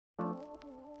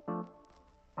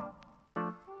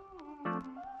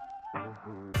Hey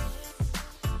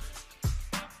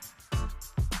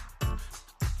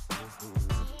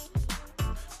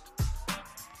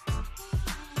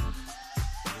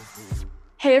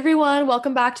everyone,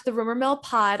 welcome back to the Rumor Mill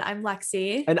Pod. I'm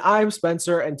Lexi. And I'm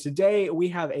Spencer, and today we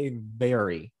have a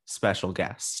very special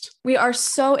guest. We are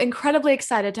so incredibly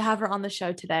excited to have her on the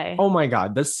show today. Oh my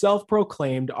God, the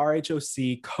self-proclaimed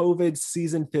RHOC COVID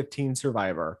Season 15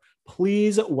 survivor.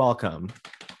 Please welcome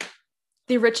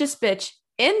the richest bitch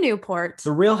in Newport,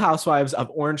 the Real Housewives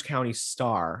of Orange County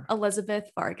star,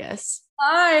 Elizabeth Vargas.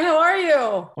 Hi, how are you?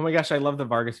 Oh my gosh, I love the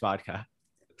Vargas vodka.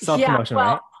 Self-promotion, yeah,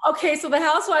 well, right? Okay, so the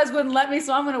housewives wouldn't let me,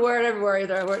 so I'm going to wear it everywhere.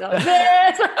 Either I wear it like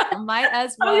this. Might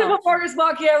as well. I have a Vargas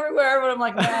vodka everywhere, but I'm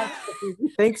like, nah.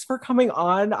 Thanks for coming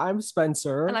on. I'm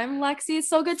Spencer. And I'm Lexi. It's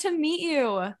so good to meet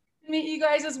you. Meet you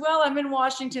guys as well. I'm in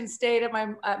Washington State at my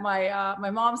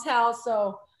mom's house,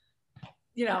 so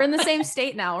you know. We're in the same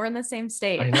state now. We're in the same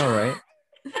state. I know, right?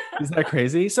 Isn't that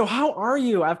crazy? So how are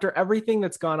you after everything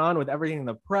that's gone on with everything in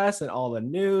the press and all the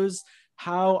news?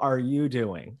 How are you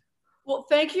doing? Well,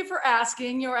 thank you for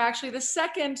asking. You're actually the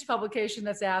second publication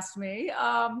that's asked me.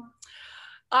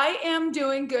 I am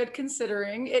doing good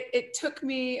considering. It took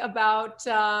me about,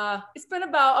 it's been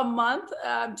about a month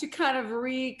to kind of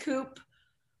recoup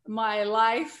my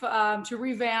life, to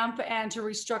revamp and to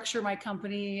restructure my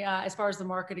company as far as the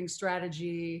marketing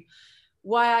strategy,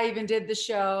 why I even did the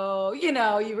show,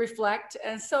 you reflect.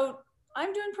 And so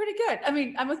I'm doing pretty good. I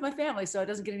mean, I'm with my family, so it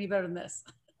doesn't get any better than this.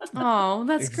 Oh,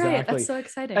 that's Exactly. great. That's so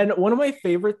exciting. And one of my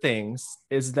favorite things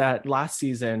is that last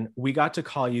season we got to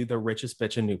call you the richest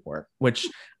bitch in Newport, which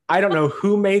I don't know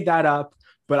who made that up,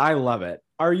 but I love it.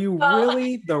 Are you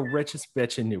really the richest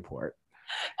bitch in Newport?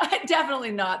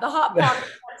 Definitely not. The hot pocket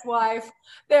wife.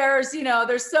 There's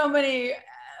so many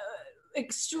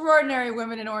extraordinary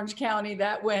women in Orange County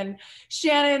that when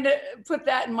Shannon put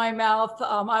that in my mouth,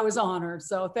 I was honored.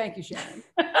 So thank you, Shannon.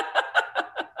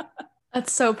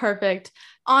 That's so perfect.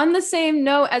 On the same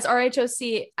note as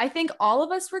RHOC, I think all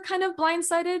of us were kind of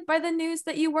blindsided by the news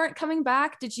that you weren't coming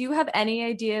back. Did you have any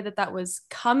idea that that was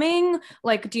coming?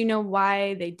 Like, do you know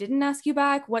why they didn't ask you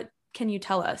back? What can you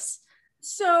tell us?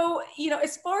 So,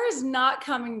 as far as not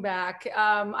coming back,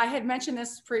 I had mentioned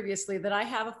this previously that I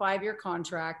have a 5-year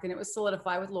contract and it was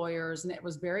solidified with lawyers, and it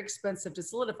was very expensive to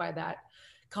solidify that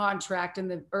contract in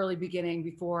the early beginning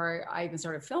before I even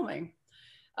started filming.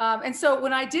 And so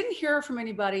when I didn't hear from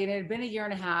anybody, and it had been a year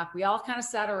and a half, we all kind of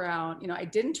sat around, I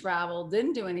didn't travel,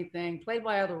 didn't do anything, played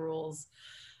by other rules.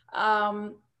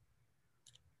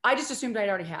 I just assumed I'd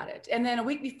already had it. And then a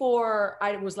week before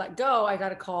I was let go, I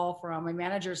got a call from my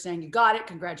manager saying, "You got it.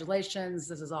 Congratulations.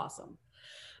 This is awesome."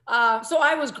 So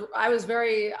I was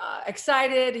very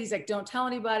excited. He's like, "Don't tell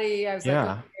anybody." I was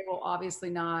like, "Okay, well, obviously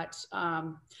not."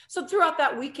 So throughout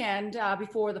that weekend,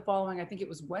 before the following, I think it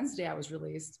was Wednesday, I was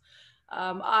released.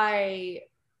 I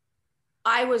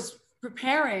was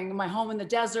preparing my home in the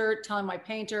desert, telling my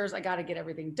painters, I got to get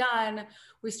everything done.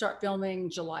 We start filming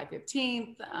July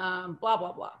 15th, blah,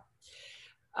 blah, blah.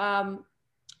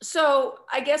 So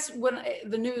I guess when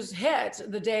the news hit,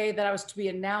 the day that I was to be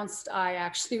announced, I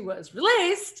actually was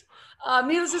released.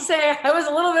 Needless to say, I was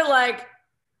a little bit like,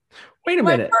 wait a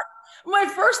minute. My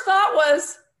first thought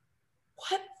was,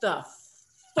 what the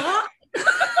fuck?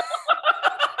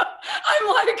 I'm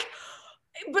like,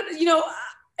 but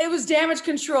it was damage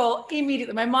control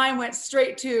immediately. My mind went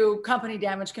straight to company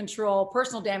damage control,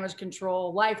 personal damage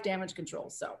control, life damage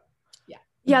control. So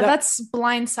yeah, that's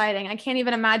blindsiding. I can't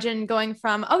even imagine going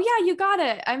from, "Oh yeah, you got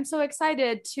it, I'm so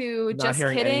excited," to just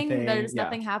kidding, anything. There's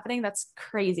nothing happening. That's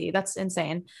crazy. That's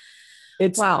insane.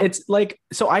 Wow. It's like,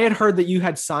 so I had heard that you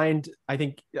had signed, I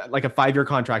think, like a 5-year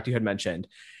contract you had mentioned.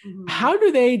 Mm-hmm. How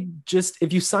do they just,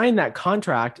 if you sign that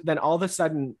contract, then all of a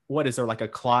sudden, what is there, like a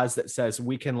clause that says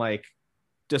we can like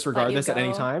disregard this at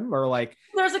any time, or like?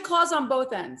 There's a clause on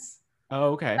both ends.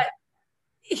 Oh, okay. But,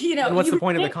 and what's the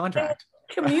point of the contract?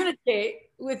 Communicate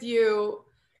with you,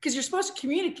 because you're supposed to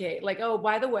communicate like, "Oh,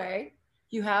 by the way,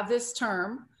 you have this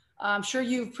term. I'm sure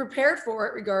you've prepared for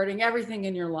it regarding everything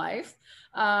in your life.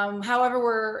 However,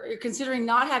 we're considering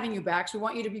not having you back. So we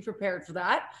want you to be prepared for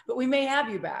that, but we may have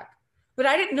you back." But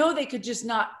I didn't know they could just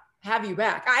not have you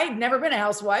back. I'd never been a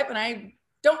housewife and I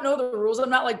don't know the rules. I'm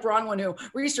not like Bronwyn, who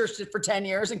researched it for 10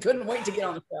 years and couldn't wait to get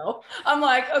on the show. I'm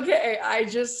like, okay, I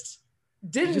just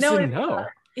didn't know.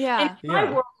 Yeah. In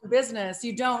my world of business,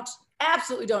 you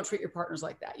absolutely don't treat your partners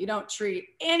like that. You don't treat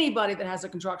anybody that has a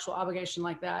contractual obligation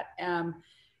like that.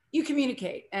 You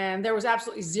communicate, and there was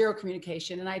absolutely zero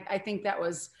communication. And I think that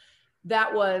was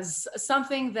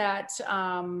something that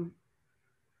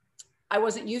I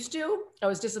wasn't used to. I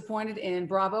was disappointed in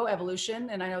Bravo Evolution,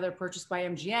 and I know they're purchased by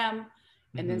MGM.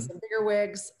 and then some bigger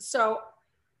wigs. So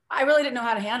I really didn't know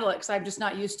how to handle it because I'm just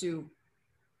not used to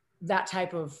that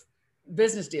type of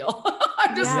business deal.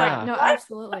 I'm just like, no, what?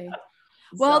 absolutely.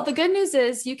 Well, the good news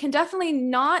is you can definitely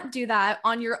not do that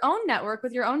on your own network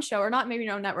with your own show, or not maybe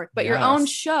your own network, but your own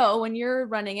show when you're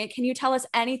running it. Can you tell us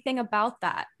anything about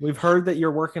that? We've heard that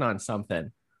you're working on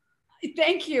something.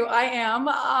 Thank you. I am.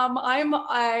 I'm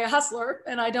a hustler,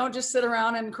 and I don't just sit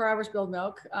around and cry over spilled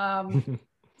milk.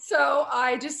 So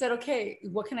I just said, okay,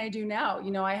 what can I do now?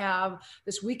 You know, I have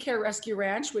this We Care Rescue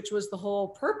Ranch, which was the whole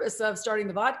purpose of starting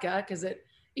the vodka, because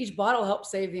each bottle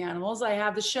helps save the animals. I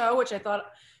have the show, which I thought,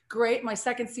 great. My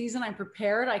second season, I'm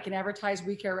prepared. I can advertise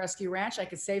We Care Rescue Ranch. I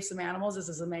could save some animals. This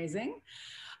is amazing.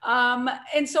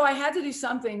 And so I had to do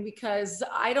something because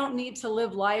I don't need to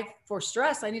live life for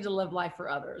stress. I need to live life for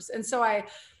others. And so I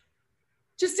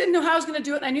just didn't know how I was going to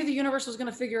do it. And I knew the universe was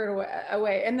going to figure it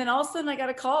away. And then all of a sudden I got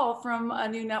a call from a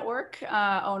new network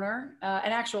owner,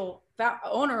 an actual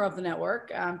owner of the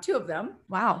network, two of them.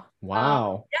 Wow.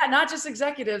 Yeah, not just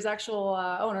executives, actual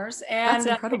owners. And that's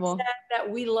incredible. They said that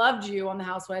we loved you on The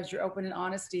Housewives, your open and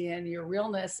honesty and your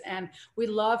realness. And we'd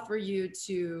love for you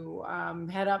to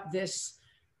head up this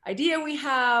idea we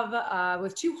have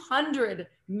with 200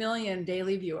 million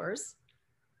daily viewers.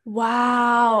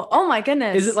 Wow. Oh my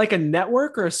goodness. Is it like a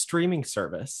network or a streaming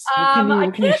service?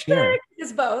 What can you share?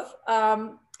 It's both.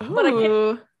 But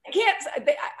I can't,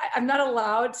 I'm not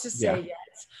allowed to say yet,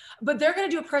 but they're going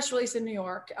to do a press release in New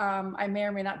York. I may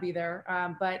or may not be there.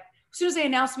 But as soon as they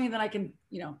announce me, then I can,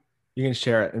 you can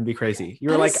share it and be crazy.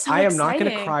 You're like, so I am not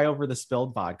going to cry over the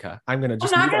spilled vodka. I'm going to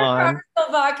just move on.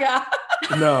 Spilled vodka.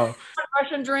 No.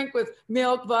 Russian drink with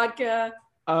milk, vodka.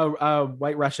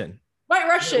 White Russian. White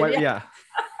Russian. Yeah.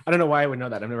 I don't know why I would know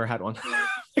that. I've never had one.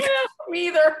 Yeah, me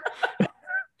either.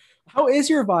 How is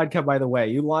your vodka, by the way?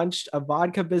 You launched a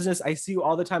vodka business. I see you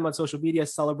all the time on social media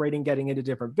celebrating getting into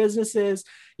different businesses.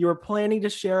 You were planning to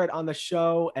share it on the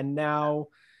show. And now,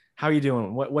 how are you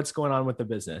doing? What's going on with the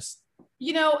business?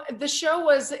 You know, the show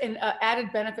was an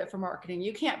added benefit for marketing.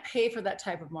 You can't pay for that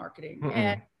type of marketing.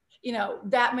 And,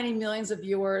 that many millions of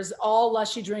viewers, all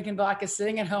lushy drinking vodka,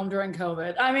 sitting at home during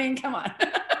COVID. I mean, come on.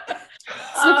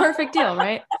 It's the perfect deal,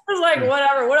 right? It's like,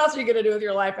 whatever. What else are you going to do with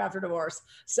your life after divorce?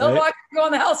 Sell vodka, go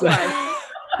on The Housewives.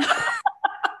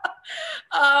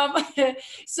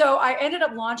 So I ended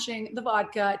up launching the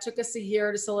vodka. It took us a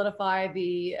year to solidify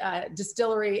the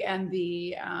distillery and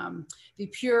the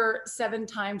pure 7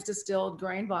 times distilled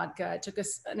grain vodka. It took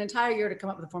us an entire year to come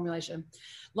up with the formulation.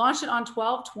 Launched it on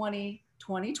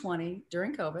 12/20/2020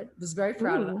 during COVID. Was very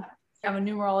proud of that. I'm a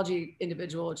numerology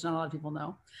individual, which not a lot of people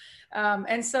know.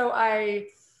 And so I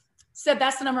said,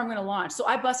 that's the number I'm going to launch. So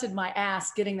I busted my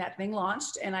ass getting that thing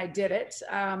launched, and I did it.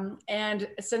 And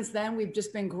since then, we've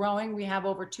just been growing. We have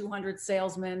over 200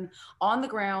 salesmen on the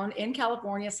ground in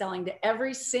California selling to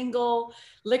every single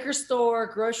liquor store,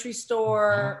 grocery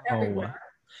store, everywhere.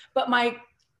 But my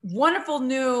wonderful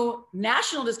new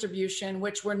national distribution,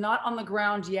 which we're not on the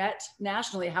ground yet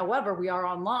nationally. However, we are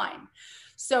online.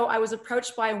 So I was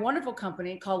approached by a wonderful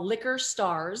company called Liquor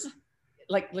Stars,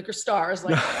 like Liquor Stars,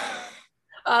 like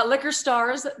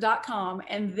liquorstars.com.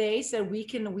 And they said, we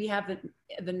have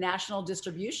the national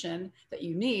distribution that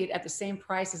you need at the same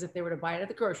price as if they were to buy it at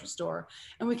the grocery store,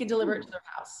 and we can deliver it to their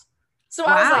house. So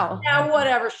I was like, yeah,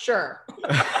 whatever, sure.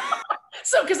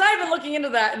 So, cause I've been looking into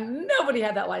that and nobody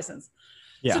had that license.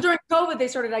 Yeah. So during COVID, they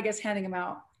started, I guess, handing them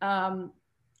out.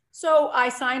 So I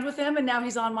signed with him, and now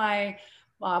he's on my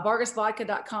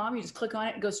vargasvodka.com. You just click on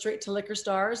it and go straight to Liquor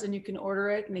Stars, and you can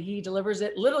order it, and he delivers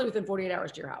it literally within 48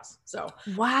 hours to your house. So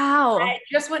wow. I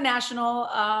just went national.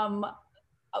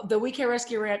 The We Care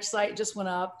Rescue Ranch site just went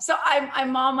up. So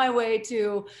I'm on my way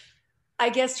to, I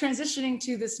guess, transitioning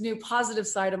to this new positive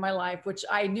side of my life, which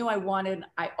I knew I wanted,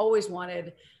 I always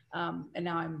wanted. And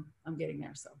now I'm getting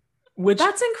there. So. Which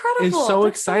that's incredible. Is so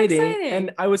exciting.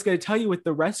 And I was going to tell you with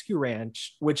the Rescue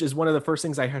Ranch, which is one of the first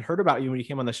things I had heard about you when you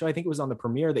came on the show. I think it was on the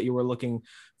premiere that you were looking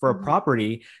for a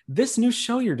property. This new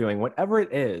show you're doing, whatever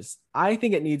it is, I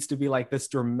think it needs to be like this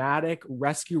dramatic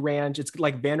rescue ranch. It's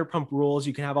like Vanderpump Rules.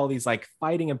 You can have all these like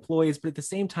fighting employees, but at the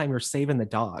same time, you're saving the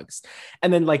dogs.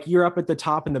 And then like you're up at the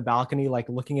top in the balcony, like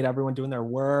looking at everyone doing their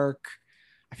work.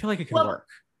 I feel like it can work.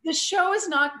 The show is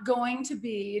not going to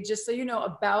be, just so you know,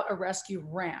 about a rescue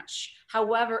ranch.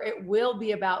 However, it will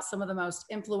be about some of the most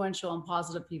influential and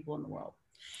positive people in the world.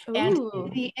 Ooh. And in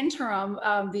the interim,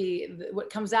 what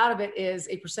comes out of it is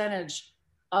a percentage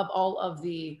of all of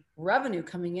the revenue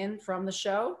coming in from the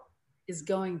show is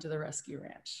going to the rescue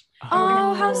ranch.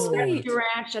 Oh, how sweet. Rescue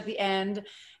ranch at the end.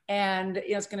 And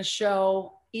it's going to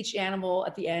show each animal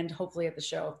at the end, hopefully at the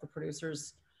show, if the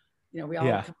producers, we all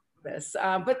come to this.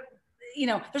 But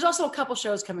there's also a couple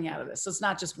shows coming out of this. So it's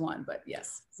not just one, but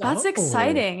yes. So. That's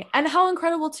exciting. And how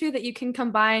incredible too, that you can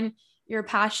combine your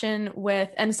passion with,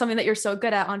 and something that you're so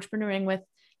good at, entrepreneuring, with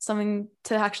something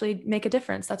to actually make a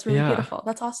difference. That's really beautiful.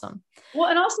 That's awesome. Well,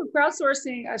 and also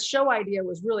crowdsourcing a show idea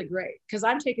was really great, because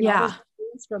I'm taking all those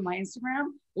things from my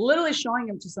Instagram, literally showing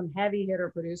them to some heavy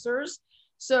hitter producers.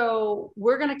 So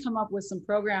we're going to come up with some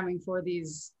programming for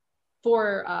these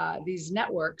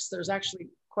networks. There's actually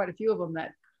quite a few of them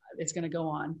that it's going to go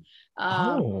on.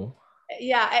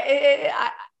 Yeah,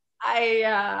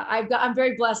 I'm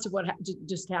very blessed with what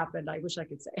just happened. I wish I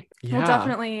could say. Yeah. We'll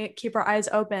definitely keep our eyes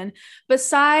open.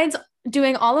 Besides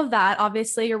doing all of that,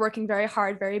 obviously you're working very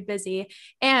hard, very busy.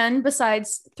 And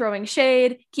besides throwing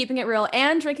shade, keeping it real,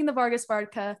 and drinking the Vargas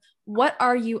vodka, what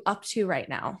are you up to right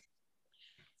now?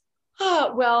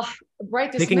 Oh, well,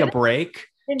 right this taking minute, a break,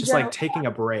 just general, like taking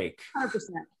a break. 100%.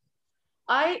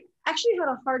 I actually had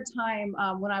a hard time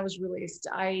when I was released.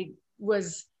 I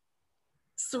was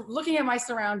looking at my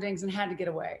surroundings and had to get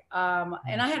away.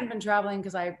 And I hadn't been traveling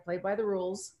because I played by the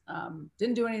rules,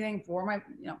 didn't do anything for my,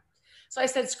 So I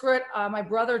said, screw it. My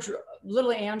brother,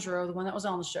 little Andrew, the one that was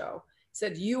on the show,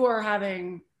 said, you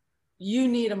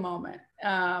need a moment.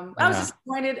 I was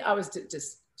disappointed. I was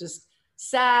just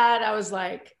sad. I was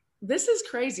like, this is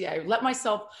crazy. I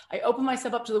opened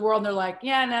myself up to the world, and they're like,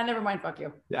 yeah, nah, never mind. Fuck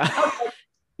you.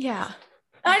 Yeah.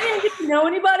 I didn't get to know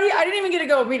anybody. I didn't even get to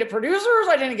go meet the producers.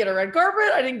 I didn't get a red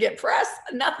carpet. I didn't get press,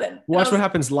 nothing. Watch What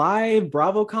Happens Live,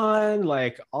 BravoCon,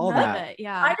 like all that.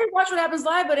 Yeah. I did Watch What Happens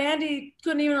Live, but Andy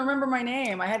couldn't even remember my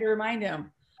name. I had to remind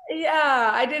him.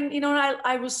 Yeah, I didn't, and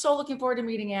I was so looking forward to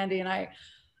meeting Andy, and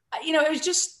it was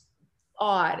just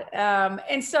odd.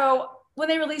 And so when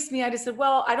they released me, I just said,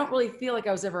 well, I don't really feel like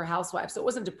I was ever a housewife. So it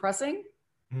wasn't depressing,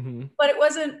 but it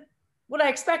wasn't what I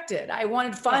expected. I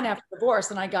wanted fun after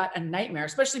divorce, and I got a nightmare,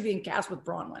 especially being cast with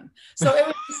Bronwyn. So it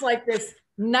was just like this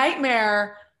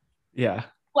nightmare. Yeah.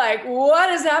 Like,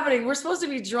 what is happening? We're supposed to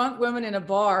be drunk women in a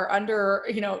bar under,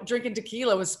 drinking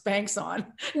tequila with Spanx on,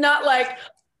 not like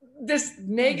this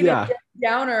negative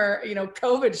downer,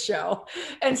 COVID show.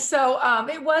 And so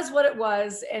it was what it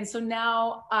was. And so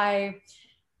now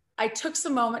I took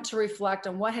some moment to reflect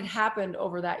on what had happened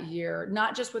over that year,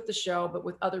 not just with the show, but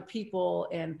with other people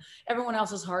and everyone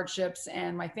else's hardships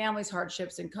and my family's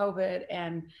hardships and COVID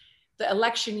and the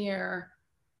election year,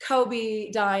 Kobe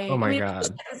dying. Oh my God.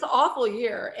 It's an awful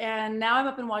year. And now I'm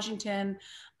up in Washington.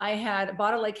 I had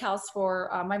bought a lake house for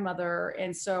my mother.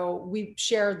 And so we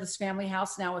shared this family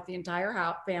house now with the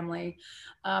entire family.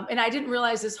 And I didn't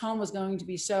realize this home was going to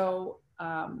be so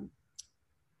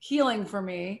healing for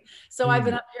me. So I've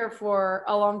been up here for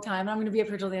a long time. I'm going to be up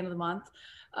here till the end of the month.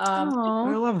 I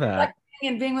love that.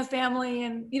 And being with family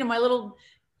and, my little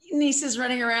nieces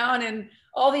running around and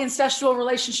all the incestual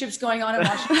relationships going on in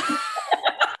Washington.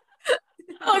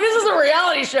 Oh, this is a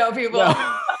reality show, people. No.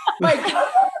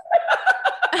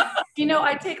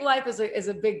 I take life as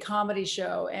a big comedy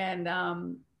show.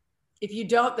 And if you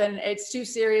don't, then it's too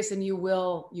serious and you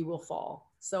will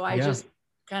fall. So I just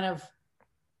kind of,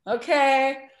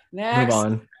 okay, next. Move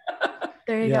on.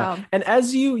 There you go. And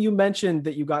as you mentioned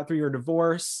that you got through your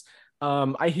divorce,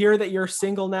 I hear that you're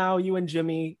single now. You and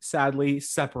Jimmy sadly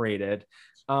separated.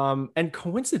 And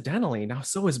coincidentally, now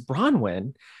so is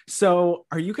Bronwyn. So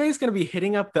are you guys going to be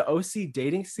hitting up the OC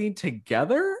dating scene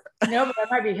together? No, but I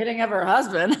might be hitting up her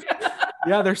husband.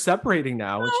 Yeah, they're separating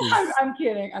now. Which is... I'm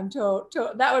kidding. I'm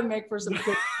that would make for some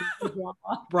good drama.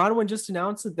 Bronwyn just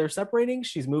announced that they're separating.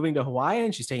 She's moving to Hawaii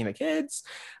and she's taking the kids.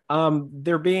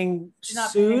 They're being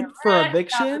sued for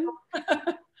eviction,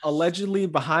 allegedly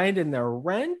behind in their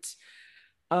rent.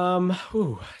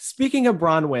 Speaking of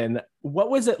Bronwyn,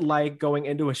 what was it like going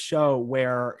into a show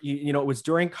where it was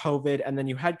during COVID and then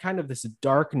you had kind of this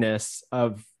darkness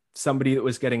of somebody that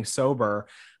was getting sober?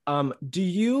 Do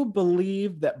you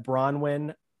believe that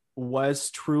Bronwyn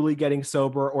was truly getting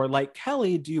sober, or like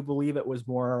Kelly, do you believe it was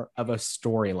more of a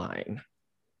storyline?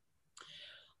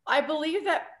 I believe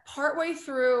that partway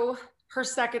through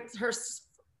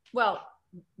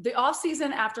the off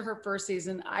season after her first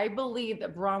season, I believe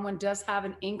that Bronwyn does have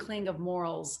an inkling of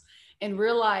morals and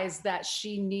realized that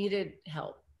she needed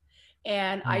help.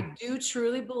 And I do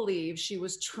truly believe she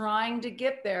was trying to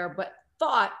get there, but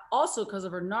thought also because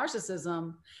of her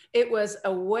narcissism, it was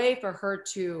a way for her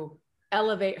to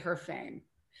elevate her fame.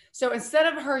 So instead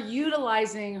of her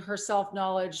utilizing her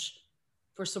self-knowledge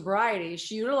for sobriety,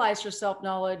 she utilized her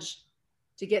self-knowledge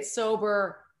to get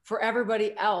sober for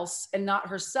everybody else and not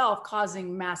herself,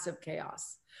 causing massive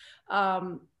chaos.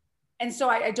 And so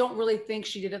I don't really think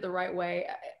she did it the right way.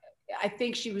 I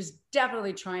think she was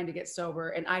definitely trying to get sober,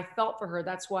 and I felt for her.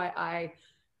 That's why I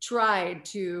tried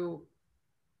to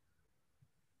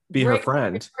be her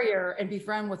friend and be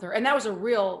friend with her. And that was a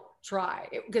real try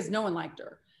because no one liked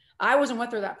her. I wasn't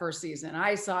with her that first season.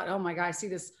 I thought, oh my God, I see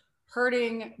this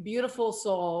hurting, beautiful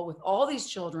soul with all these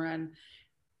children.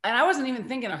 And I wasn't even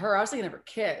thinking of her. I was thinking of her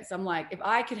kids. I'm like, if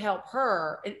I could help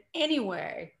her in any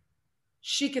way,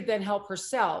 she could then help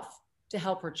herself to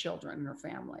help her children and her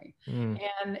family.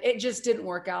 And it just didn't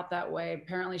work out that way.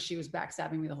 Apparently she was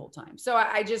backstabbing me the whole time. So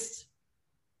I just,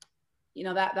 you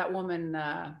know, that woman,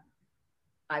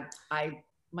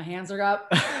 my hands are up.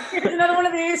 Here's another one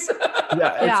of these.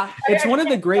 It's one of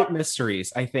the great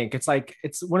mysteries. I think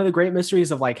it's one of the great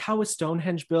mysteries of like, how was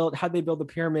Stonehenge built? How'd they build the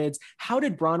pyramids? How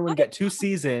did Bronwyn get 2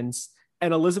 seasons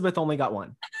and Elizabeth only got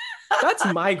 1? That's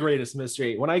my greatest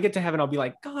mystery. When I get to heaven, I'll be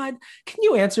like, God, can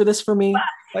you answer this for me?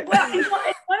 Well, it's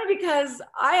funny because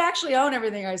I actually own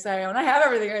everything I say I own. I have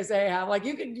everything I say I have. Like,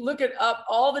 you can look it up,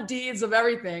 all the deeds of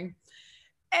everything.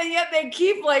 And yet they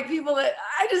keep like people that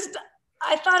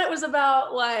I thought it was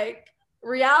about like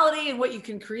reality and what you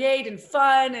can create and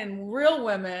fun and real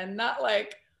women, not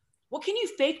like, what can you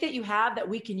fake that you have that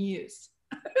we can use?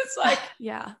 It's like,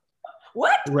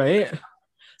 what? Right.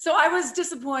 So I was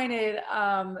disappointed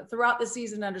throughout the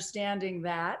season, understanding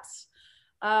that.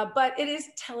 But it is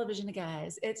television,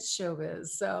 guys. It's showbiz.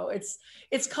 So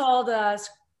it's called,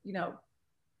 you know,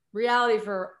 reality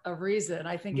for a reason.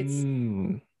 I think it's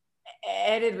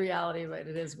edited reality, but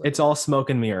it is. It's all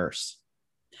smoke and mirrors.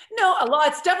 No, a lot.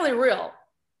 It's definitely real.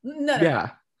 No.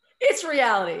 It's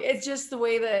reality. It's just the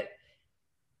way that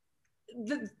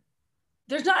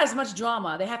there's not as much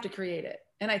drama. They have to create it.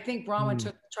 And I think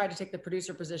Bronwyn tried to take the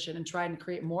producer position and try and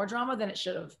create more drama than it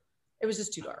should have. It was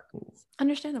just too dark.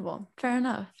 Understandable. Fair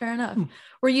enough.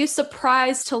 Were you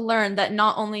surprised to learn that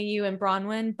not only you and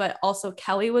Bronwyn, but also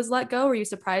Kelly was let go? Were you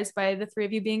surprised by the 3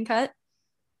 of you being cut?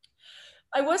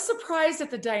 I was surprised at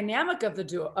the dynamic of the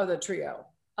trio.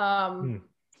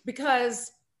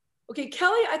 Because, okay,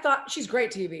 Kelly, I thought she's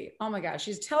great TV. Oh my gosh,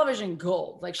 she's television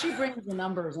gold. Like, she brings the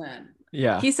numbers in.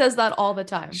 Yeah. He says that all the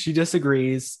time. She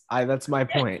disagrees. That's my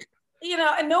point. You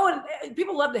know, and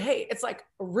people love to hate. It's like,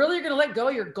 really, you're going to let go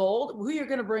of your gold? Who you're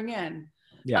going to bring in?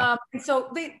 Yeah. And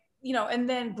so they, you know, and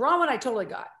then Bronwyn I totally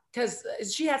got, because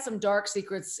she had some dark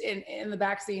secrets in the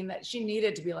back scene that she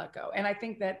needed to be let go. And I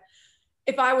think that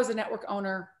if I was a network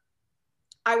owner,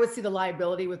 I would see the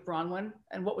liability with Bronwyn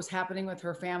and what was happening with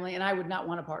her family. And I would not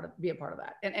want to be a part of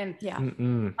that. And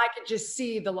I could just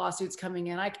see the lawsuits coming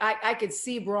in. I could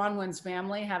see Bronwyn's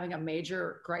family having a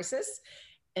major crisis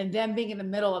and them being in the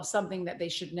middle of something that they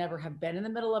should never have been in the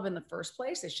middle of in the first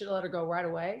place. They should have let her go right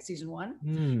away, season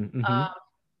 1.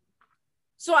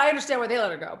 So I understand why they let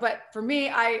her go. But for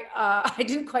me, I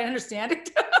didn't quite understand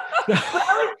it.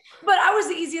 but I was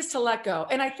the easiest to let go.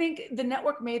 And I think the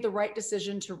network made the right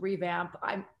decision to revamp.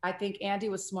 I think Andy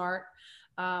was smart.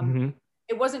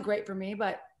 It wasn't great for me,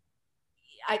 but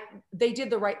they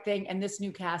did the right thing. And this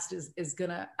new cast is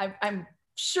gonna, I'm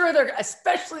sure they're,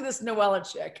 especially this Noella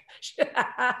chick.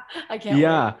 I can't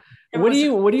wait.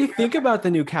 What do you think about the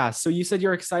new cast? So you said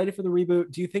you're excited for the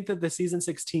reboot. Do you think that the season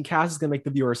 16 cast is going to make the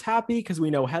viewers happy? Because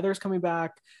we know Heather's coming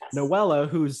back. Yes. Noella,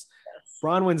 who's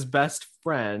Bronwyn's best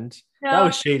friend. No, that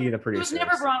was shady, the producer. She was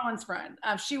never Bronwyn's friend.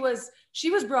 She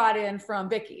was brought in from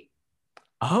Vicky.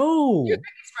 Oh. She was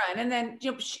Vicky's friend. And then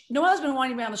Noella's been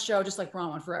wanting to be on the show just like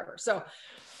Bronwyn forever. So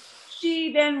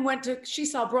she then she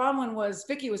saw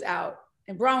Vicky was out.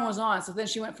 And Bronwyn was on, so then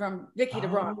she went from Vicky to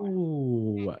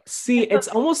Bronwyn. Oh, see, it's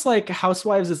almost like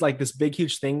Housewives is like this big,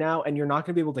 huge thing now, and you're not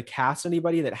going to be able to cast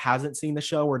anybody that hasn't seen the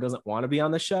show or doesn't want to be on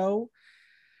the show.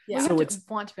 Yeah, so it's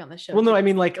want to be on the show. Well, no, I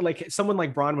mean like someone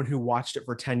like Bronwyn who watched it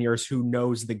for 10 years, who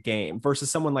knows the game,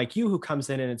 versus someone like you who comes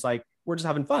in and it's like, we're just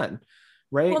having fun,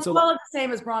 right? Well, it's the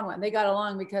same as Bronwyn. They got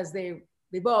along because they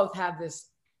both have this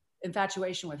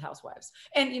infatuation with Housewives.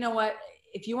 And you know what?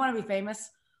 If you want to be famous,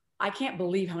 I can't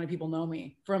believe how many people know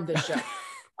me from this show.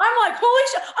 I'm like, holy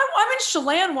shit. I'm in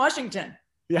Chelan, Washington.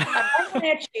 Yeah. I'm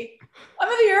at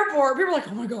the airport. People are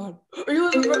like, oh my God. Are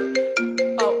you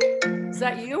listening? Oh, is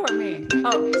that you or me?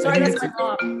 Oh, sorry, that's my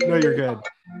mom. No, you're good.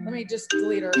 Let me just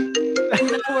delete her.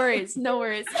 No worries.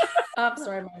 Oh,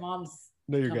 sorry, my mom's.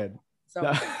 No, you're good. So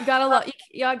no. You gotta love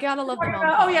the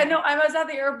mom. Oh yeah, no, I was at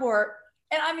the airport.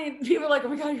 And I mean, people are like, oh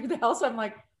my God, you're the house. I'm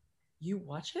like, you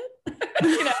watch it?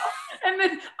 You know? And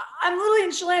then I'm literally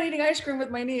in Chelan eating ice cream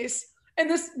with my niece. And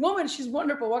this woman, she's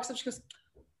wonderful, walks up, she goes,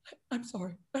 I'm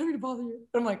sorry, I don't mean to bother you.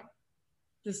 And I'm like,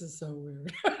 this is so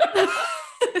weird.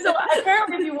 So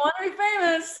apparently if you want to be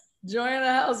famous, join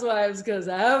the Housewives because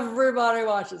everybody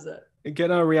watches it.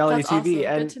 Get on reality TV.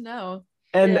 Awesome. And good to know.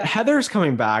 And Heather's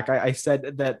coming back. I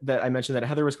said that I mentioned that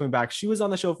Heather was coming back. She was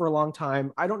on the show for a long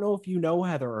time. I don't know if you know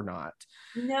Heather or not.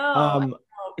 No.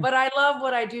 but I love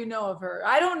what I do know of her.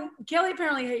 Kelly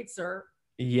apparently hates her.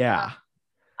 Yeah.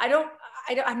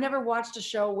 I've never watched a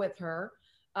show with her.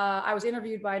 I was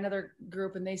interviewed by another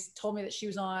group and they told me that she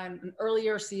was on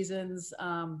earlier seasons. So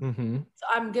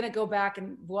I'm going to go back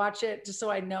and watch it just so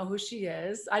I know who she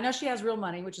is. I know she has real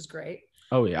money, which is great.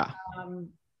 Oh yeah.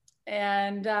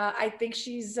 And I think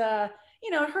she's, her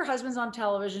husband's on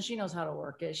television. She knows how to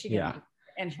work it.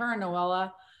 And her and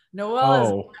Noella,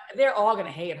 they're all going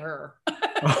to hate her.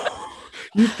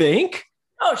 You think?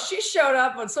 Oh, she showed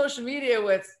up on social media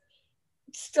with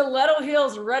stiletto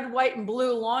heels, red, white, and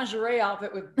blue lingerie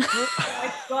outfit with blue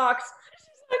white socks.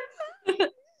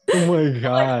 Oh my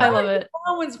God. I love it.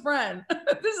 Owen's friend.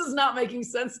 This is not making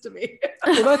sense to me.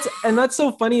 Well, that's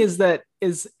so funny is that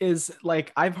is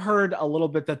like, I've heard a little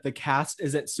bit that the cast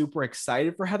isn't super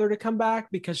excited for Heather to come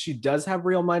back because she does have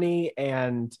real money.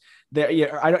 And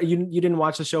you didn't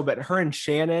watch the show, but her and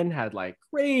Shannon had like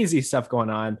crazy stuff going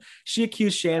on. She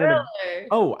accused Shannon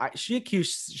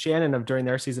of during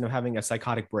their season of having a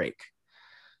psychotic break.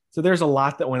 So there's a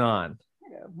lot that went on.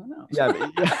 Who knows? Yeah.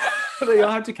 You'll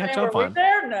have to catch up on.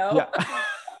 There, no. Yeah.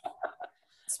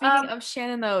 Speaking of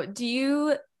Shannon, though,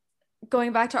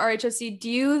 going back to RHOC, do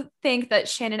you think that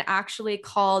Shannon actually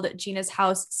called Gina's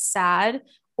house sad,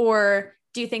 or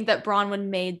do you think that Bronwyn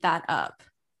made that up?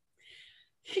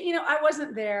 I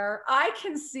wasn't there. I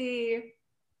can see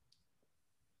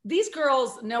these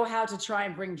girls know how to try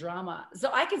and bring drama.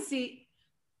 So I can see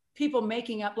people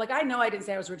making up. Like, I know I didn't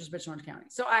say I was richest bitch in Orange County.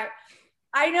 So I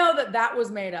know that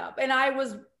was made up. And I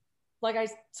was, like I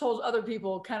told other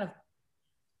people, kind of,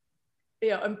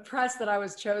 impressed that I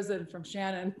was chosen from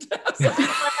Shannon. Because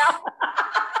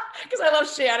I love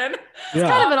Shannon. It's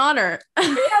kind of an honor. Yeah, I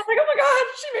was like, oh my God,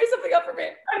 she made something up for me.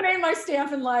 I made my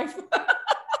stamp in life.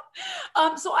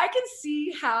 So I can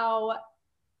see how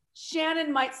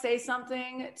Shannon might say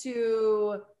something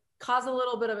to cause a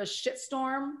little bit of a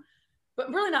shitstorm, but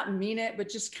really not mean it, but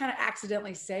just kind of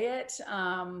accidentally say it.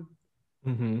 But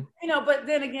then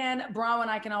again,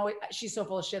 Bronwyn, she's so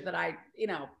full of shit that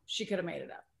she could have made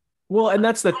it up. Well, and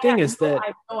that's the thing is that I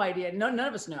have no idea. None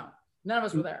of us know. None of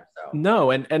us were there. So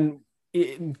no, and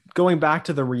going back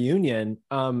to the reunion,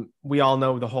 we all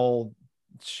know the whole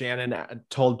Shannon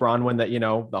told Bronwyn that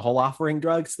the whole offering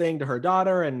drugs thing to her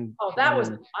daughter, and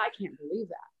I can't believe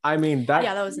that. I mean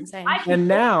that was insane. And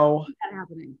now that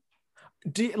happening.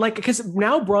 Because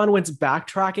now Bronwyn's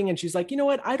backtracking and she's like, you know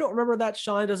what? I don't remember that.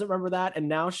 Shauna doesn't remember that. And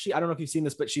now I don't know if you've seen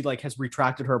this, but she has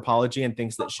retracted her apology and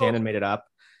thinks that Shannon made it up.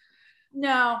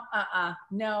 No,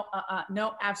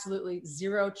 absolutely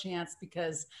zero chance,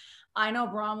 because I know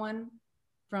Bronwyn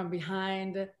from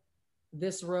behind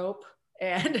this rope.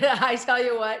 And I tell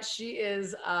you what, she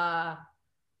is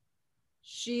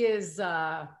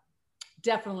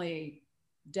definitely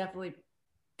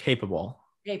capable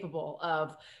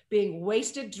of being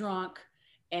wasted drunk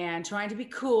and trying to be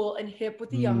cool and hip with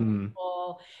the young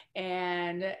people.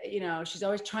 And, she's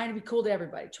always trying to be cool to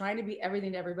everybody, trying to be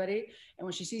everything to everybody. And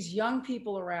when she sees young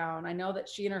people around, I know that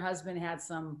she and her husband had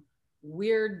some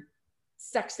weird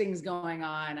sex things going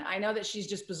on. I know that she's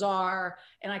just bizarre,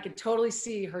 and I could totally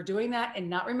see her doing that and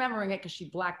not remembering it because she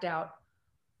blacked out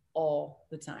all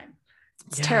the time.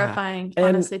 It's terrifying,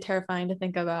 honestly terrifying to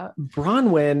think about.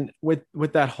 Bronwyn,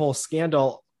 with that whole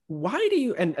scandal, why do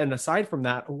you, and aside from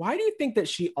that, why do you think that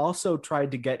she also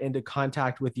tried to get into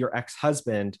contact with your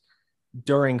ex-husband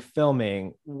during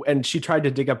filming, and she tried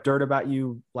to dig up dirt about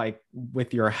you, like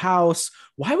with your house?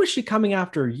 Why was she coming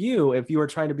after you if you were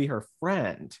trying to be her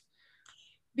friend?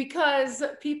 Because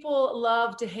people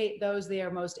love to hate those they are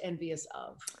most envious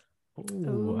of.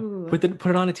 Ooh. Put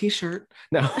it on a t-shirt.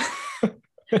 No.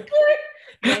 Hey,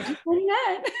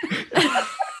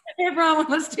 Bronwyn,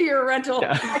 let's do your rental.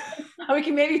 Yeah. We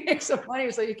can maybe make some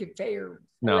money so you can pay her.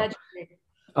 No.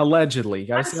 Allegedly.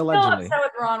 Gotta say allegedly. I'm still upset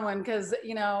with Bronwyn because,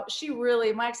 she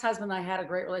really, my ex-husband and I had a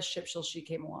great relationship till she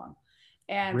came along.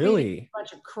 And really a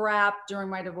bunch of crap during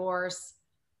my divorce.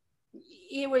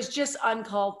 It was just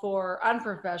uncalled for,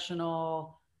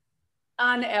 unprofessional,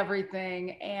 on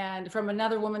everything. And from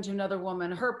another woman to another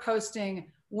woman, her posting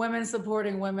women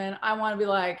supporting women. I want to be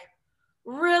like,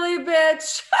 really,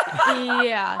 bitch?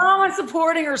 Yeah. Someone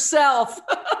supporting herself.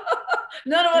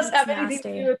 None of us have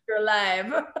anything to do with your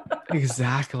life.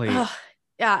 Exactly.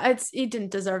 Yeah, it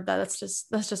didn't deserve that. That's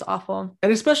just awful.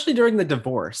 And especially during the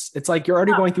divorce, it's like you're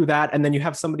already going through that, and then you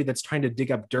have somebody that's trying to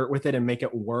dig up dirt with it and make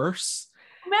it worse.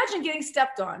 Imagine getting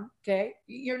stepped on. Okay,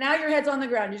 your head's on the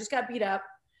ground. You just got beat up,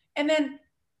 and then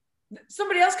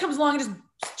somebody else comes along and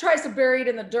just tries to bury it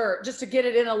in the dirt just to get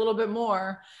it in a little bit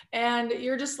more, and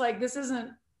you're just like, this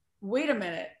isn't. Wait a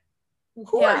minute.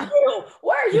 Who are you?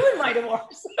 Why are you in my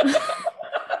divorce?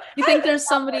 You think there's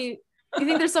somebody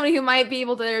who might be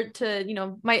able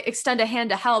to might extend a hand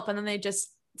to help, and then they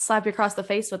just slap you across the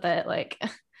face with it. Like,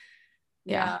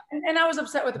 yeah. And I was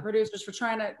upset with the producers for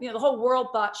trying to, the whole world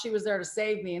thought she was there to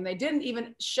save me. And they didn't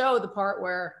even show the part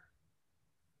where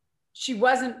she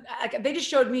wasn't, they just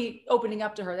showed me opening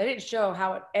up to her. They didn't show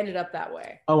how it ended up that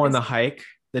way. Oh, on the hike,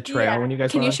 the trail when you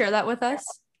guys Can you share that with us?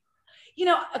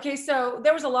 Okay, so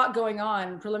there was a lot going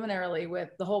on preliminarily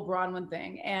with the whole Bronwyn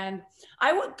thing. And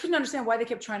I couldn't understand why they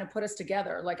kept trying to put us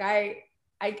together. Like I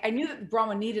knew that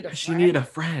Bronwyn needed a friend. She needed a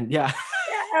friend. Yeah.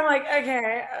 I'm like,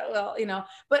 okay, well,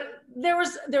 but there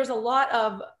was a lot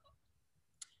of,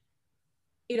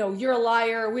 you're a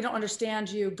liar, we don't understand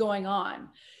you going on.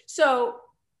 So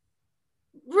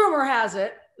rumor has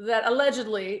it that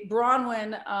allegedly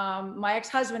Bronwyn, my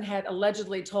ex-husband had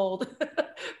allegedly told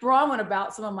Bronwyn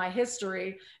about some of my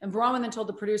history, and Bronwyn then told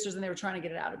the producers, and they were trying to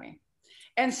get it out of me.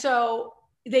 And so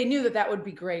they knew that would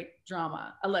be great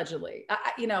drama, allegedly.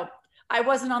 I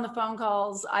wasn't on the phone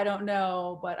calls. I don't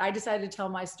know, but I decided to tell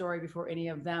my story before any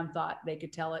of them thought they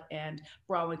could tell it, and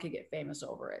Bronwyn could get famous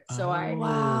over it. So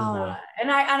wow.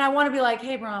 And I want to be like,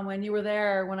 hey, Bronwyn, you were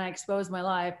there when I exposed my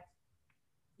life.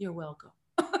 You're welcome.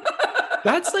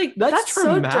 That's traumatic.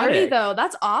 So dirty though.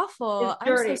 That's awful.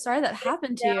 I'm so sorry that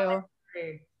happened to you.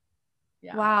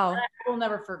 Yeah. Wow. I will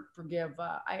never forgive.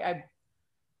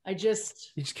 You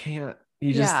just can't.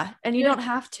 And you don't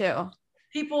have to.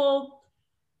 People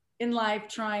in life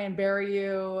try and bury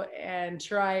you and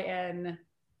try and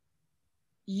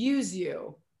use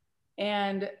you.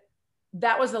 And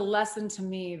that was a lesson to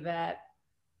me that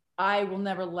I will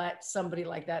never let somebody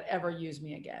like that ever use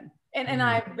me again. And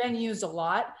I've been used a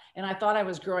lot, and I thought I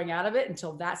was growing out of it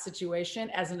until that situation.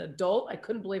 As an adult, I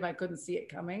couldn't believe I couldn't see it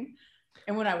coming.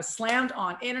 And when I was slammed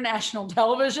on international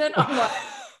television, I'm like,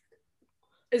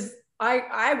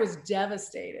 I was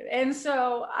devastated. And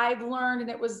so I've learned, and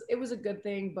it was a good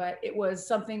thing, but it was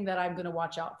something that I'm going to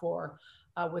watch out for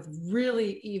with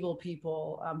really evil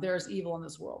people. There's evil in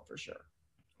this world for sure.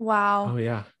 Wow. Oh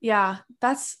yeah. Yeah.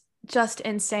 That's just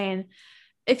insane.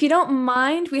 If you don't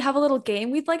mind, we have a little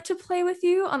game we'd like to play with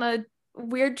you on a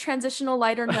weird transitional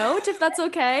lighter note, if that's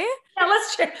okay. Yeah,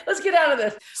 let's get out of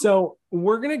this. So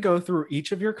we're going to go through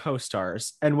each of your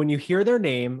co-stars, and when you hear their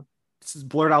name,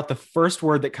 blurt out the first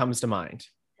word that comes to mind.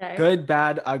 Okay. Good,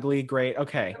 bad, ugly, great.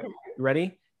 Okay. You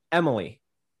ready? Emily.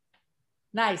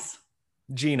 Nice.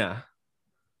 Gina.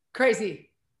 Crazy.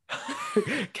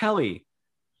 Kelly.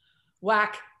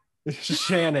 Whack.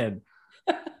 Shannon.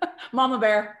 Mama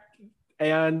bear.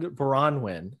 And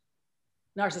Bronwyn.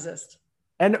 Narcissist.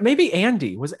 And maybe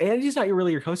Andy. Andy's not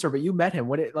really your co-star, but you met him.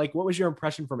 What was your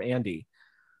impression from Andy?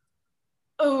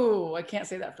 Oh, I can't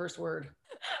say that first word.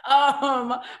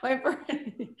 My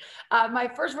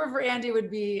first word for Andy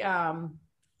would be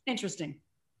interesting.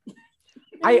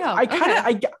 I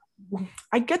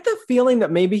get the feeling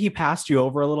that maybe he passed you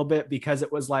over a little bit because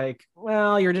it was like,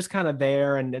 well, you're just kind of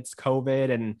there and it's COVID,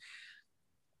 and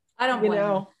I don't blame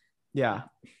him. Yeah.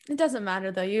 It doesn't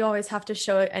matter though. You always have to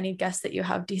show any guest that you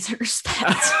have decent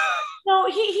respect. No,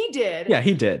 he did. Yeah,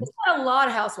 he did. He's got a lot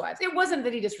of housewives. It wasn't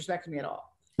that he disrespected me at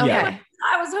all. Okay. Yeah.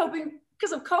 I was hoping,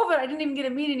 because of COVID, I didn't even get to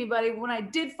meet anybody. When I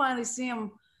did finally see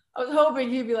him, I was hoping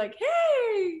he'd be like,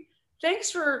 hey, thanks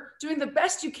for doing the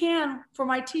best you can for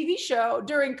my TV show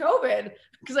during COVID,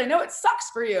 because I know it sucks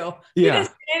for you. Yeah. He didn't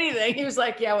say anything. He was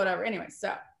like, yeah, whatever. Anyway,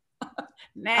 so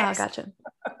next. Oh, gotcha.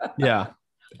 Yeah.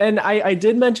 And I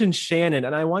did mention Shannon,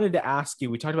 and I wanted to ask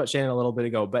you, we talked about Shannon a little bit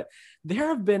ago, but there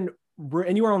have been,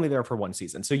 and you were only there for one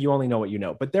season, so you only know what you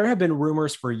know, but there have been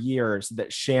rumors for years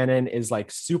that Shannon is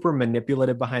like super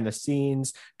manipulative behind the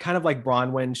scenes, kind of like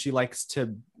Bronwyn. She likes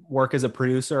to work as a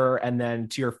producer, and then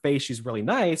to your face, she's really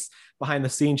nice. Behind the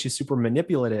scenes, she's super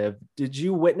manipulative. Did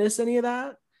you witness any of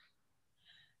that?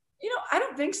 I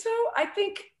don't think so. I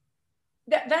think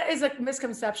that is a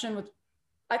misconception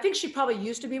I think she probably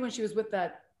used to be when she was with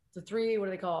the three, what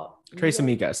do they call it? Tres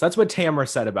Amigas. That's what Tamara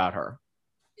said about her.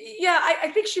 Yeah, I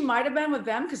think she might have been with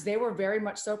them because they were very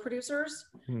much so producers,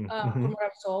 from what I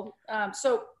was told.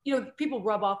 So, people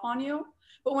rub off on you.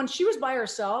 But when she was by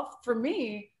herself, for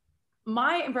me,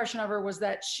 my impression of her was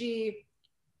that she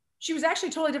was actually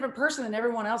a totally different person than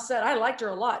everyone else said. I liked her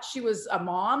a lot. She was a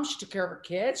mom. She took care of her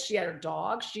kids. She had her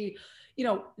dog. She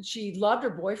loved her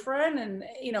boyfriend, and,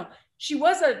 she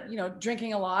was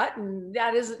drinking a lot, and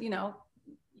that is,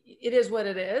 it is what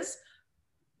it is,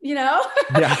 Yeah.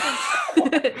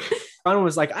 Bronwyn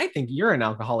was like, I think you're an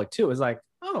alcoholic too. It was like,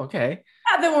 oh, okay.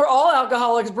 Yeah, then we're all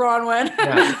alcoholics, Bronwyn.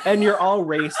 Yeah. And you're all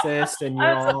racist, and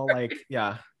you're all like,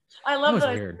 yeah. I love that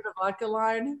I did a vodka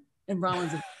line, and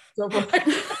Bronwyn's so like,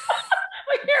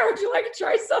 you're here. Would you like to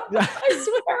try some? Yeah. I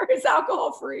swear it's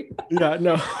alcohol free. Yeah,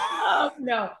 no.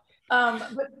 No.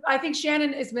 But I think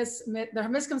Shannon is her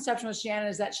misconception with Shannon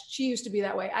is that she used to be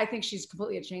that way. I think she's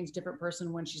completely a changed, different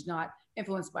person when she's not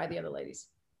influenced by the other ladies.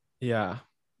 Yeah.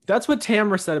 That's what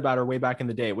Tamra said about her way back in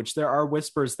the day, which there are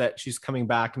whispers that she's coming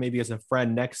back maybe as a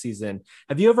friend next season.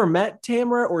 Have you ever met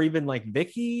Tamra or even like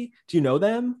Vicky? Do you know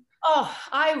them? Oh,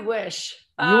 I wish.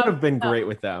 You would have been great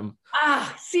with them.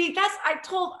 See,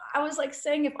 I was like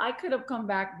saying if I could have come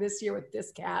back this year with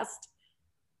this cast,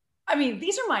 I mean,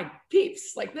 these are my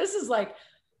peeps. Like, this is like,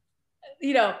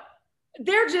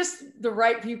 they're just the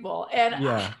right people. And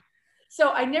yeah. So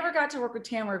I never got to work with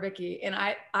Tamara or Vicky. And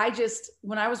I just,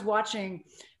 when I was watching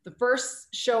the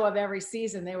first show of every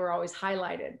season, they were always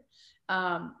highlighted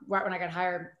right when I got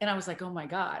hired. And I was like, oh my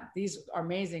God, these are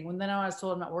amazing. When then I was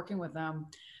told I'm not working with them,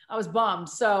 I was bummed.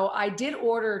 So I did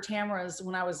order Tamara's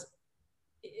when I was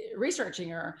researching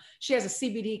her. She has a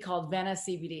CBD called Vena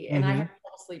CBD, and I had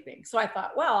trouble sleeping. So I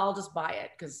thought, well, I'll just buy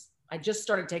it because I just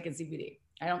started taking CBD.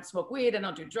 I don't smoke weed. I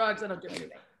don't do drugs. I don't do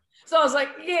anything. So I was like,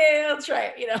 yeah, I'll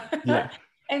try it, Yeah.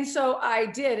 And so I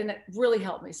did, and it really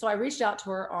helped me. So I reached out to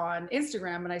her on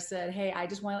Instagram and I said, hey, I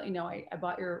just want to let you know, I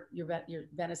bought your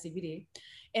Vena CBD,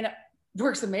 and it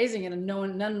works amazing. And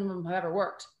none of them have ever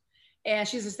worked. And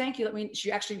she says, thank you.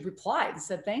 She actually replied and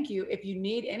said, thank you. If you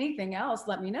need anything else,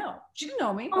 let me know. She didn't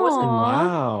know me.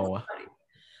 Wow.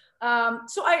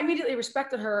 So I immediately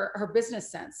respected her business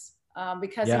sense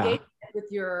because engagement with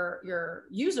your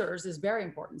users is very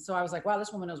important. So I was like, wow,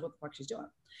 this woman knows what the fuck she's doing.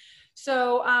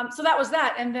 So that was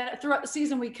that. And then throughout the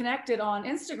season, we connected on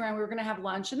Instagram. We were going to have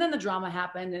lunch, and then the drama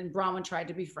happened, and Bronwyn tried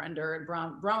to befriend her, and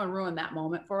Bronwyn ruined that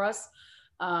moment for us.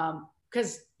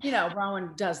 Because,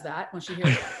 Bronwyn does that when she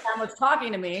hears someone's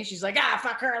talking to me. She's like,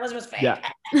 fuck her, Elizabeth's fake. Yeah.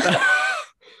 Man,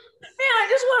 I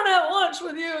just want to have lunch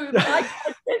with you. Like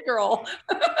a big girl.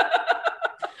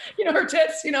 Her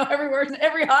tits, everywhere, in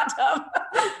every hot tub.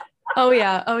 Oh,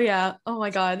 yeah. Oh, my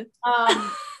God.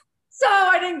 So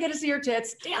I didn't get to see her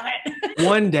tits. Damn it.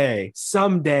 One day,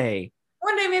 someday.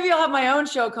 One day, maybe I'll have my own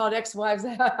show called Ex-Wives,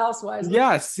 Housewives.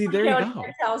 Yeah, see, there you go.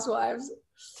 Housewives.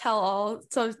 Tell all.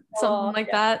 So something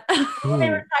like that. When they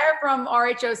retire from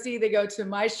RHOC, they go to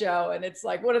my show, and it's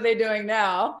like, what are they doing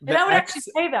now? And I would actually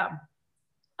pay them.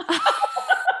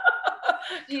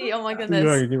 Gee, oh my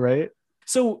goodness. Right.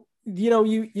 So,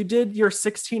 you did your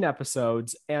 16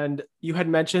 episodes, and you had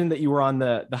mentioned that you were on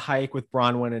the hike with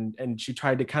Bronwyn, and she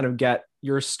tried to kind of get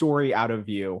your story out of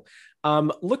you.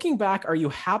 Looking back, are you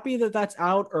happy that that's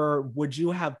out, or would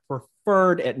you have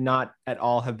preferred it not at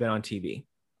all have been on TV?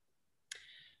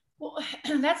 Well,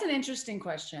 that's an interesting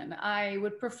question. I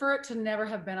would prefer it to never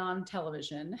have been on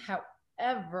television.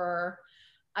 However,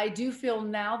 I do feel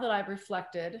now that I've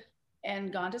reflected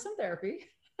and gone to some therapy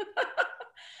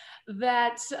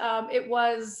that it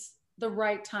was the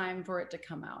right time for it to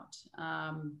come out.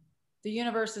 The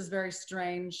universe is very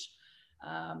strange.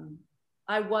 And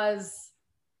I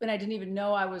didn't even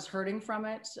know I was hurting from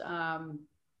it.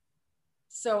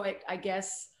 So I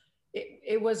guess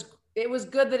it was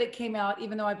good that it came out,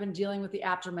 even though I've been dealing with the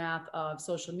aftermath of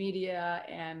social media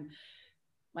and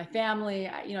my family.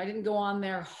 I didn't go on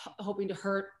there hoping to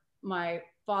hurt my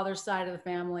father's side of the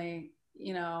family,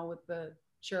 with the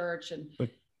church and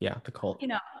the cult.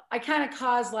 I kind of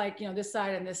caused this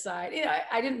side and this side.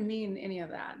 I didn't mean any of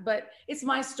that, but it's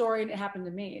my story and it happened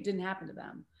to me. It didn't happen to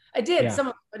them. I did some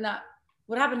of it, but not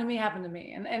what happened to me happened to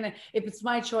me. And if it's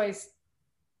my choice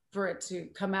for it to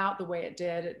come out the way it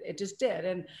did, it just did.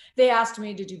 And they asked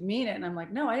me, did you mean it? And I'm like,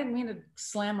 no, I didn't mean to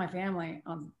slam my family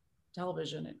on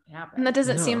television. It happened. And that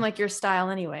doesn't seem like your style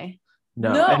anyway.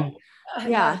 No.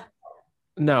 Yeah.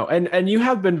 No. And you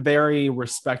have been very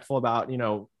respectful about,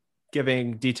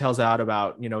 giving details out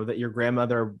about, that your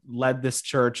grandmother led this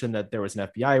church and that there was an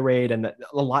FBI raid and that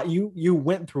a lot, you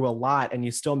went through a lot, and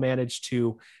you still managed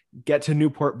to get to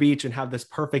Newport Beach and have this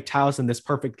perfect house and this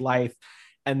perfect life.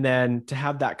 And then to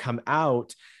have that come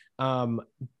out, would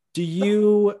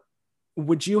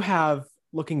you have,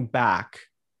 looking back,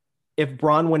 if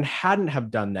Bronwyn hadn't have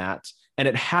done that and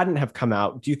it hadn't have come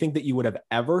out, do you think that you would have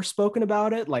ever spoken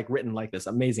about it, like written like this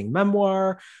amazing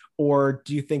memoir? Or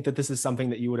do you think that this is something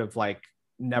that you would have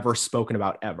never spoken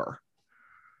about ever?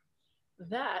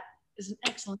 That is an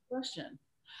excellent question.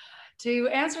 To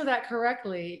answer that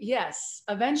correctly, yes,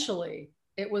 eventually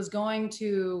it was going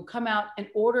to come out in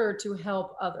order to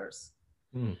help others.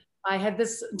 I had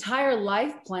this entire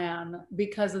life plan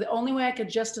because the only way I could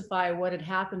justify what had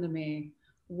happened to me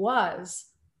was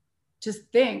to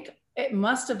think it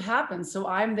must have happened. So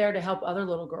I'm there to help other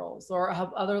little girls or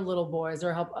help other little boys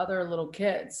or help other little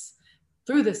kids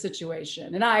through this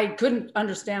situation. And I couldn't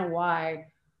understand why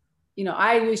you know,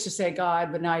 I used to say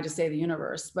God, but now I just say the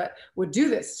universe, but would do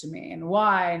this to me, and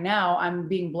why now I'm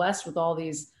being blessed with all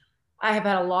these. I have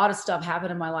had a lot of stuff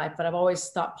happen in my life, but I've always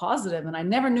thought positive, and I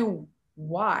never knew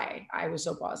why I was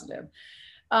so positive.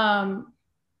 And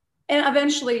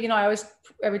eventually, you know, I always,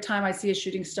 every time I see a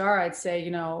shooting star, I'd say,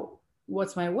 you know,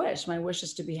 what's my wish? My wish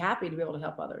is to be happy, to be able to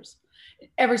help others.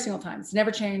 Every single time. It's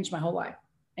never changed my whole life.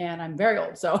 And I'm very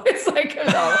old. So it's like, you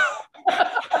know,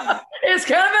 it's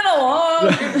kind of been a long,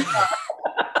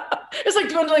 it's like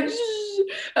dwindling.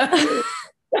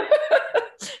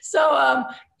 So,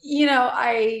 you know,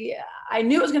 I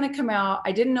knew it was going to come out.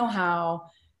 I didn't know how.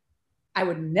 I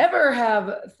would never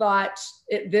have thought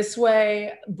it this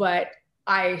way, but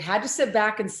I had to sit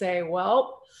back and say,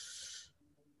 well,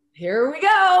 here we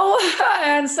go.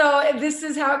 And so this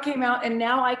is how it came out. And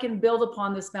now I can build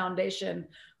upon this foundation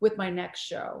with my next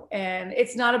show. And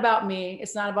it's not about me.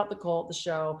 It's not about the cult, the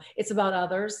show. It's about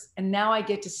others. And now I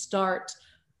get to start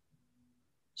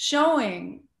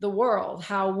showing the world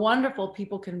how wonderful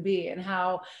people can be and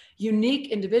how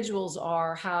unique individuals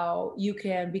are, how you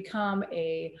can become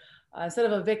instead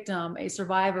of a victim, a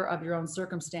survivor of your own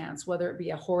circumstance, whether it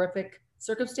be a horrific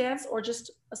circumstance or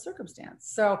just a circumstance.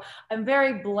 So I'm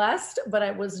very blessed, but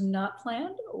it was not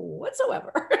planned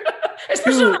whatsoever,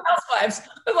 especially on the Housewives.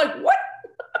 I'm like, what?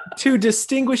 To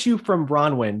distinguish you from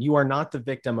Bronwyn, you are not the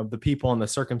victim of the people and the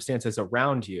circumstances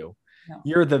around you. No.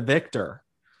 You're the victor.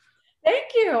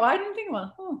 Thank you. I didn't think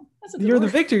about, you're the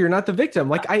victor. You're not the victim.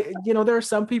 Like you know, there are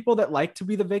some people that like to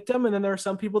be the victim, and then there are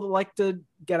some people that like to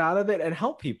get out of it and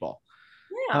help people.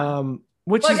 Yeah.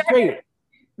 Which is great.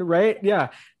 Right. Yeah.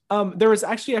 There was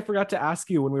actually, I forgot to ask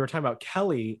you when we were talking about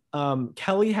Kelly.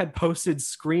 Kelly had posted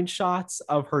screenshots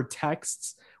of her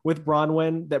texts with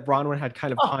Bronwyn, that Bronwyn had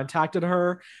kind of contacted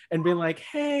her and been like,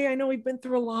 hey, I know we've been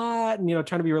through a lot, and, you know,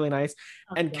 trying to be really nice.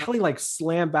 And Kelly like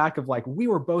slammed back of like, we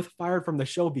were both fired from the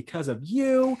show because of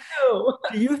you.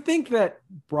 Do you think that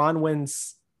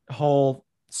Bronwyn's whole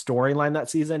storyline that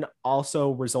season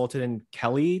also resulted in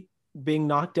Kelly being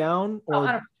knocked down? Or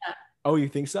 100%. Oh, you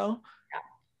think so?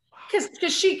 Because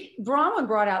Bronwyn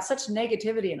brought out such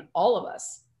negativity in all of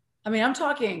us. I mean, I'm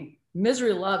talking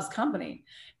misery loves company.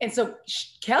 And so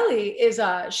Kelly is,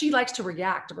 she likes to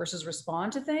react versus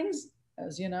respond to things,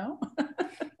 as you know.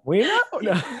 We know.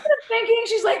 Thinking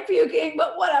she's like puking,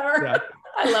 but whatever. Yeah.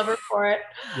 I love her for it.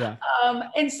 Yeah.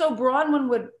 And so Bronwyn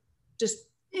would just,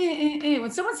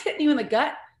 when someone's hitting you in the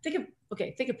gut, think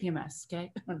of PMS,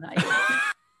 okay?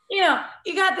 You know,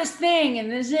 you got this thing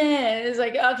and this is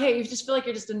like, okay, you just feel like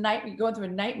you're just you're going through a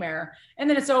nightmare, and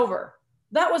then it's over.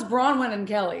 That was Bronwyn and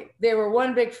Kelly. They were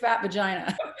one big fat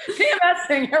vagina. PMS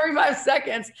thing every 5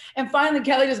 seconds. And finally,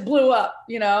 Kelly just blew up,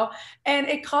 you know? And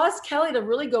it caused Kelly to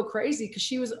really go crazy because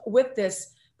she was with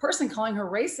this person calling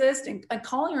her racist and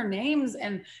calling her names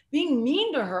and being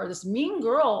mean to her, this mean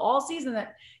girl all season.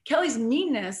 That Kelly's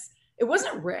meanness, it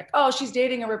wasn't Rick. Oh, she's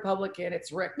dating a Republican,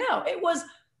 it's Rick. No, it was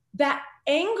that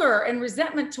anger and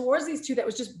resentment towards these two that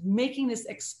was just making this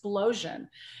explosion.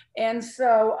 And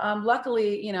so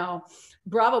luckily, you know,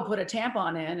 Bravo put a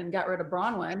tampon in and got rid of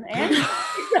Bronwyn. And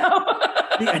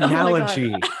the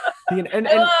analogy.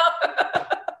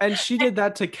 And she did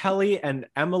that to Kelly and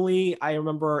Emily. I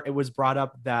remember it was brought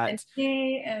up that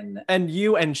and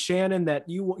you and Shannon, that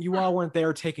you all weren't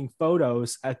there taking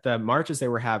photos at the marches they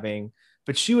were having,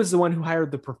 but she was the one who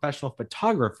hired the professional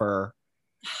photographer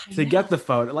to get the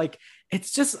photo. Like,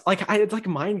 it's just like, it's like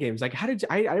mind games. Like, I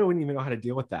don't even know how to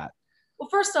deal with that. Well,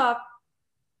 first off,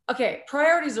 okay,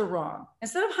 priorities are wrong.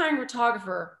 Instead of hiring a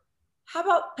photographer, how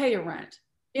about pay your rent?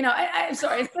 You know, I'm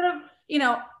sorry, instead of, you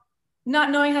know,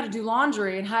 not knowing how to do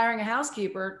laundry and hiring a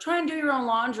housekeeper, try and do your own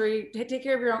laundry, take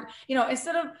care of your own, you know,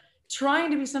 instead of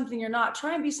trying to be something you're not,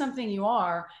 try and be something you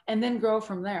are, and then grow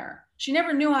from there. She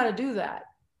never knew how to do that.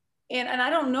 And I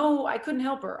don't know, I couldn't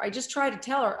help her. I just tried to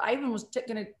tell her. I even was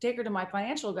going to take her to my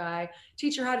financial guy,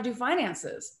 teach her how to do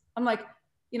finances. I'm like,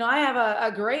 you know, I have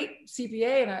a great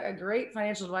CPA and a great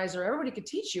financial advisor. Everybody could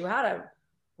teach you how to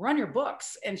run your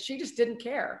books. And she just didn't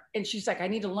care. And she's like, I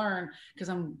need to learn because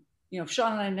I'm, you know,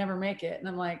 Sean and I never make it. And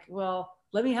I'm like, well,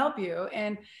 let me help you.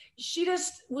 And she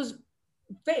just was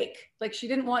fake. Like, she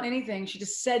didn't want anything. She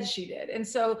just said she did. And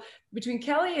so between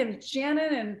Kelly and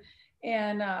Shannon and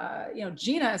you know,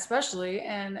 Gina especially,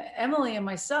 and Emily and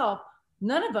myself,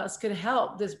 none of us could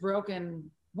help this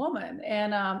broken woman.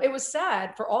 And it was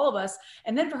sad for all of us.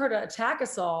 And then for her to attack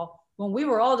us all when we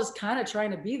were all just kind of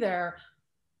trying to be there,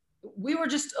 we were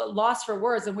just lost for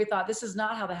words. And we thought, this is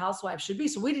not how the housewives should be.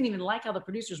 So we didn't even like how the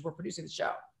producers were producing the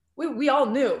show. We all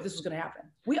knew this was going to happen.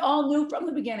 We all knew from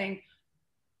the beginning,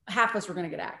 half of us were going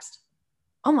to get axed.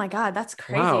 Oh my God, that's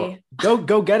crazy. Wow.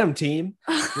 Go get them, team.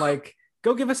 Like,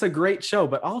 go give us a great show,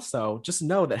 but also just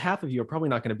know that half of you are probably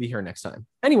not going to be here next time.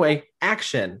 Anyway,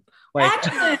 action. Like,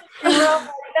 action.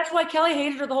 That's why Kelly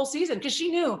hated her the whole season, because she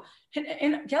knew,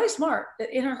 and Kelly's smart.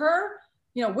 In her,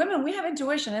 women, we have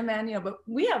intuition, and men, but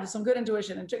we have some good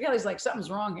intuition. And Kelly's like,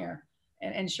 something's wrong here,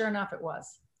 and sure enough, it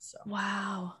was. So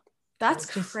wow, that's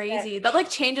crazy. That like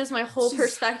changes my whole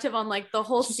perspective on like the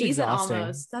whole season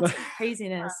almost. That's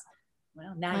craziness.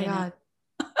 Well, now my you God. know.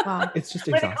 Wow. It's just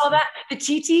exhausting. What do you call that? The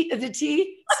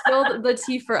tea? Spilled the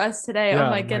tea for us today. Yeah, oh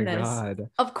my goodness. God.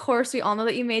 Of course, we all know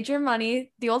that you made your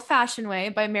money the old fashioned way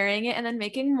by marrying it and then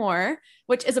making more,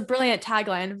 which is a brilliant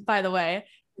tagline, by the way.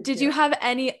 Did you have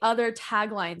any other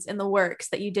taglines in the works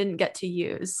that you didn't get to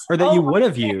use? Or that you would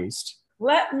have used?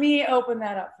 Let me open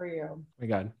that up for you. Oh my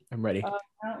God, I'm ready.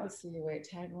 Let's see. Wait,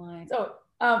 taglines.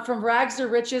 From rags to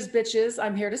riches, bitches,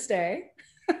 I'm here to stay.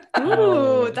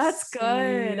 Ooh, that's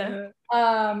good.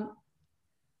 You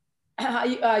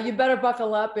better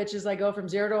buckle up, bitches. I go from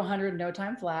 0 to 100, no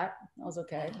time flat. That was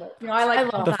okay, but I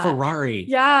love the Ferrari.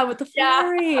 Yeah, with the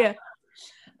Ferrari.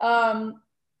 Yeah. On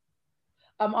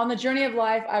the journey of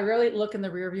life, I really look in the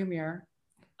rearview mirror.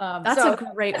 That's a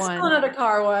great one. Another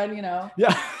car one,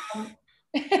 Yeah.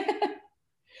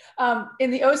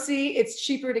 In the OC, it's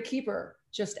cheaper to keep her.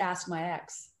 Just ask my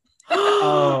ex.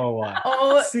 Stop.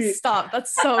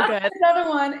 That's so good. Another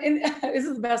one. This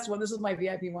is the best one. This is my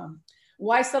VIP one.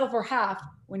 Why settle for half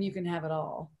when you can have it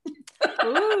all?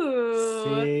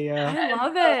 Ooh, I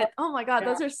love it. Oh my God,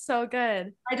 those are so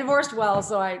good. I divorced well,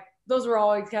 so those were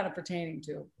always kind of pertaining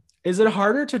to. Is it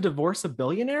harder to divorce a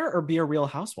billionaire or be a real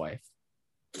housewife?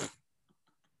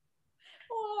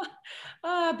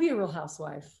 Be a real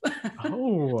housewife.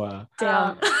 Oh,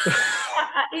 damn.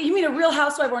 You mean a real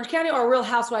housewife of Orange County, or a real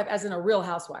housewife as in a real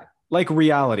housewife? Like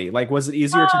reality. Like, was it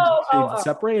easier to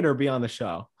separate or be on the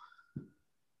show?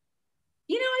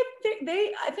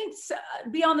 I think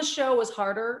be on the show was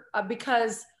harder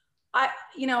because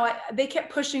they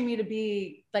kept pushing me to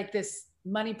be like this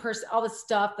money person, all this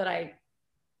stuff that I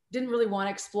didn't really want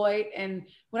to exploit. And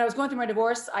when I was going through my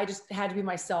divorce, I just had to be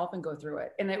myself and go through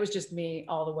it. And it was just me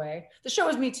all the way. The show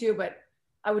was me too, but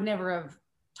I would never have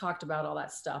talked about all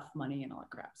that stuff, money and all that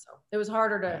crap. So it was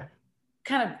harder to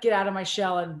kind of get out of my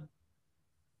shell and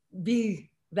be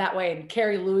that way. And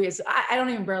Carrie Louis, I don't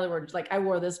even barely wear, like, I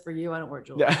wore this for you. I don't wear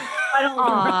jewelry. Yeah. I don't.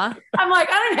 I'm like,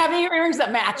 I don't have any earrings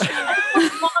that match.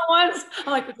 Ones.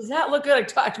 I'm like, does that look good? I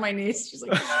talked to my niece. She's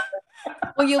like,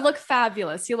 well, you look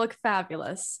fabulous. You look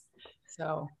fabulous.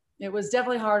 So it was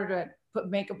definitely harder to put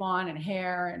makeup on and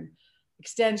hair and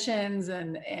extensions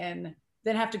and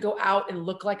then have to go out and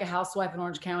look like a housewife in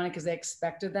Orange County because they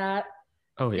expected that.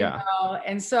 Oh yeah.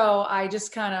 And so I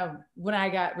just kind of, when I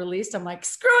got released, I'm like,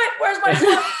 screw it. Where's my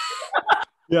sweat?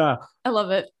 Yeah. I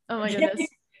love it. Oh my goodness.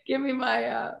 Give me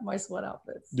my my sweat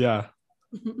outfits. Yeah.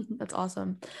 That's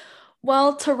awesome.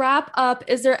 Well, to wrap up,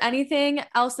 is there anything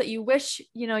else that you wish,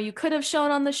 you could have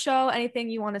shown on the show? Anything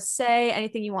you want to say?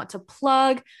 Anything you want to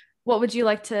plug? What would you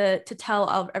like to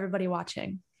tell everybody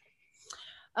watching?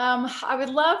 I would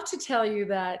love to tell you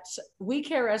that We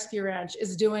Care Rescue Ranch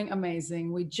is doing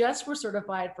amazing. We just were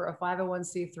certified for a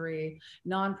 501c3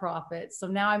 nonprofit. So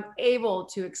now I'm able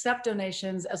to accept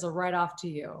donations as a write-off to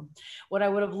you. What I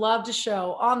would have loved to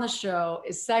show on the show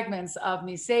is segments of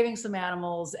me saving some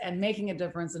animals and making a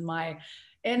difference in my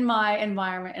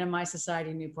environment and in my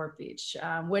society in Newport Beach,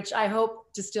 which I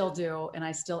hope to still do, and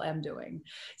I still am doing.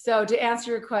 So to answer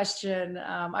your question,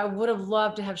 I would have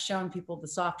loved to have shown people the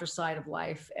softer side of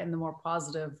life and the more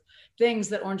positive things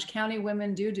that Orange County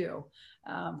women do,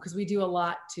 because we do a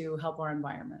lot to help our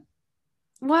environment.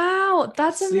 Wow,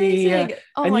 that's amazing.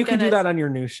 Oh, and my you can goodness. do that on your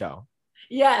new show.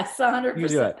 Yes, 100%. You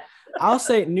do it. I'll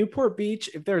say Newport Beach,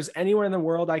 if there's anywhere in the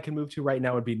world I can move to right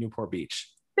now, would be Newport Beach.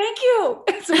 Thank you.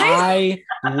 It's amazing.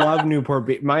 I love Newport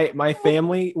Beach. My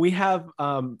family, we have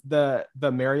the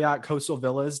Marriott Coastal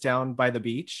Villas down by the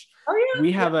beach. Oh yeah.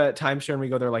 We have a timeshare and we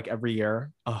go there like every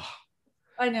year. Oh,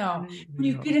 I know. When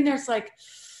you get in there,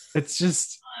 it's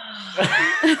just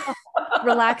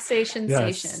relaxation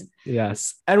station.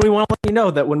 Yes. And we want to let you know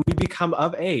that when we become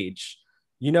of age,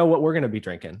 you know what we're going to be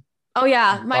drinking. Oh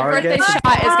yeah, my birthday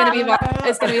shot is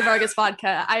gonna be Vargas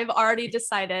vodka. I've already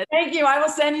decided. Thank you. I will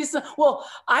send you some. Well,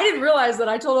 I didn't realize that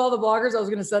I told all the bloggers I was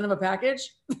going to send them a package.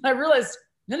 I realized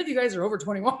none of you guys are over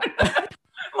 21.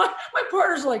 my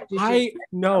partner's like, I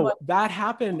know that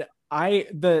happened.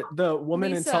 The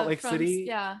woman Lisa in Salt Lake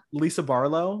City, Lisa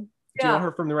Barlow. Do you know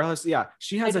her from the Real House? Yeah,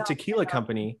 she has a tequila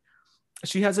company.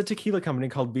 She has a tequila company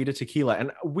called Vita Tequila,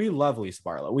 and we love Lisa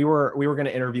Barlow. We were going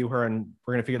to interview her, and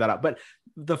we're going to figure that out. But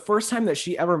the first time that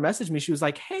she ever messaged me, she was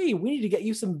like, "Hey, we need to get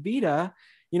you some Vita,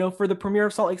 for the premiere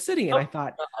of Salt Lake City." And I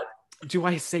thought, do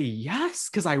I say yes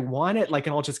because I want it, like,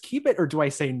 and I'll just keep it, or do I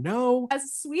say no?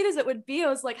 As sweet as it would be, it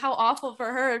was like, how awful for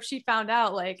her if she found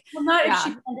out. Like, well, not if she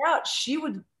found out, she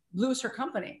would lose her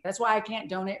company. That's why I can't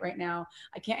donate right now.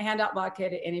 I can't hand out vodka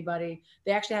to anybody.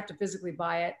 They actually have to physically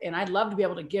buy it, and I'd love to be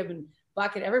able to give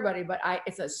vodka to everybody, but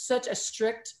it's such a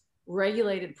strict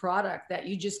regulated product that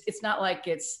it's not like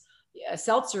it's a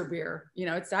seltzer beer,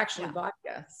 it's actually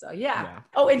vodka. So yeah.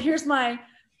 Oh, and here's my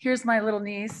little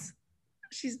niece.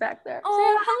 She's back there.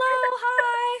 Oh, hello.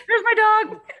 Hi. Here's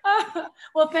my dog.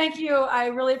 Well, thank you. I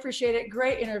really appreciate it.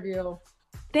 Great interview.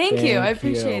 Thank you. I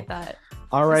appreciate that.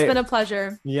 All right. It's been a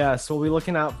pleasure. Yes. We'll be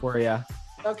looking out for you.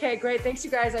 Okay, great. Thanks,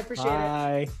 you guys. I appreciate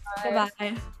it. Bye.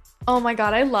 Bye. Oh my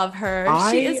God, I love her.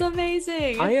 She is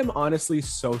amazing. I am honestly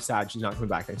so sad she's not coming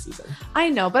back next season. I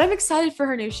know, but I'm excited for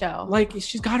her new show. Like,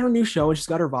 she's got her new show, and she's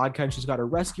got her vodka, and she's got her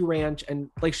rescue ranch, and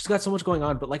like, she's got so much going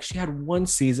on, but like, she had one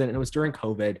season and it was during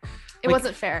COVID. It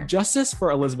wasn't fair. Justice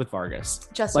for Elizabeth Vargas.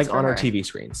 Justice like for on her. our TV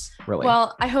screens, really.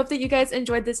 Well, I hope that you guys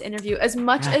enjoyed this interview as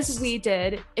much as we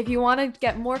did. If you want to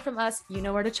get more from us, you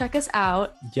know where to check us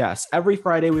out. Yes. Every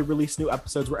Friday we release new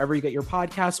episodes wherever you get your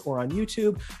podcasts or on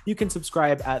YouTube. You can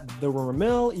subscribe at The Rumor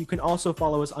Mill. You can also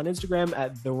follow us on Instagram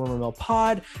at The Rumor Mill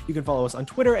Pod. You can follow us on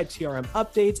Twitter at TRM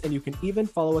Updates, and you can even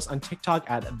follow us on TikTok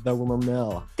at The Rumor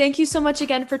Mill. Thank you so much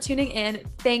again for tuning in.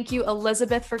 Thank you,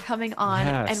 Elizabeth, for coming on,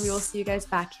 and we will see you guys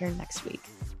back here next week.